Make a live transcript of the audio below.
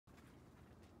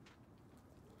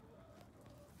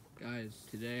Guys,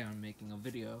 today I'm making a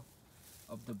video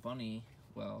of the bunny,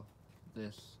 well,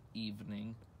 this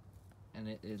evening, and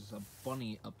it is a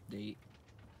bunny update.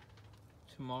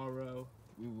 Tomorrow,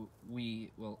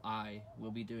 I will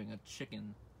be doing a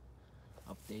chicken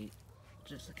update.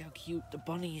 Just look how cute the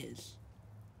bunny is.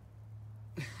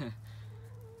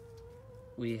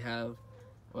 We have,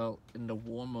 well, in the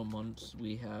warmer months,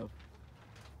 we have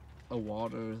a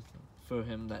water for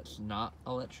him that's not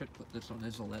electric, but this one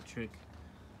is electric.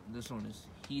 This one is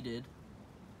heated.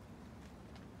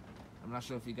 I'm not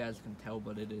sure if you guys can tell,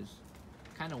 but it is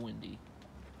kind of windy.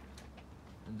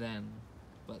 And then,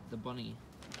 but the bunny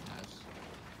has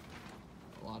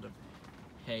a lot of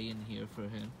hay in here for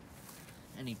him.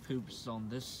 And he poops on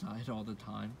this side all the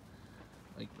time.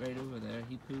 Like right over there,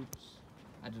 he poops.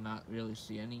 I do not really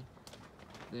see any.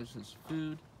 There's his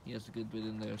food. He has a good bit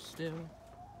in there still.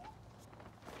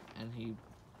 And he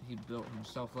built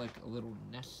himself like a little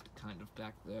nest kind of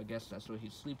back there. I guess that's where he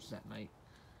sleeps at night.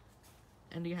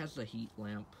 And he has a heat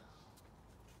lamp.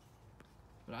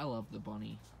 But I love the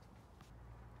bunny.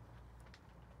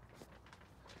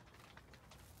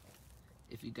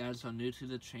 If you guys are new to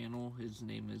the channel, his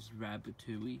name is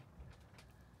Ratatouille.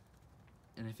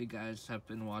 And if you guys have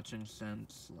been watching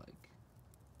since, like,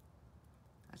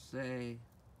 I say,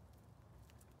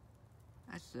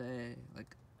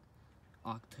 like,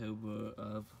 October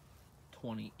of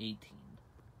 2018,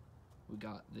 we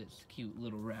got this cute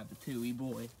little Ratatouille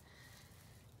boy.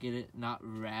 Get it? Not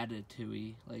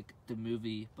Ratatouille, like the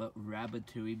movie, but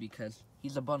Ratatouille because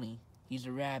he's a bunny. He's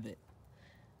a rabbit.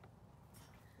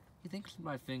 He thinks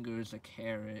my finger is a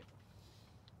carrot.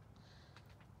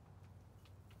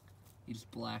 He's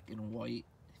black and white,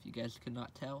 if you guys could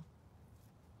not tell.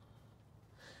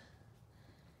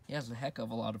 He has a heck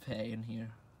of a lot of hay in here.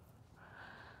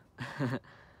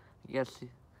 Yes,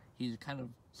 he's kind of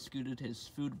scooted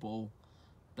his food bowl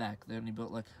back there, and he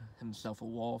built like himself a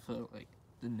wall for like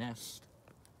the nest.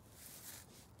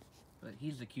 But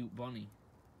he's a cute bunny.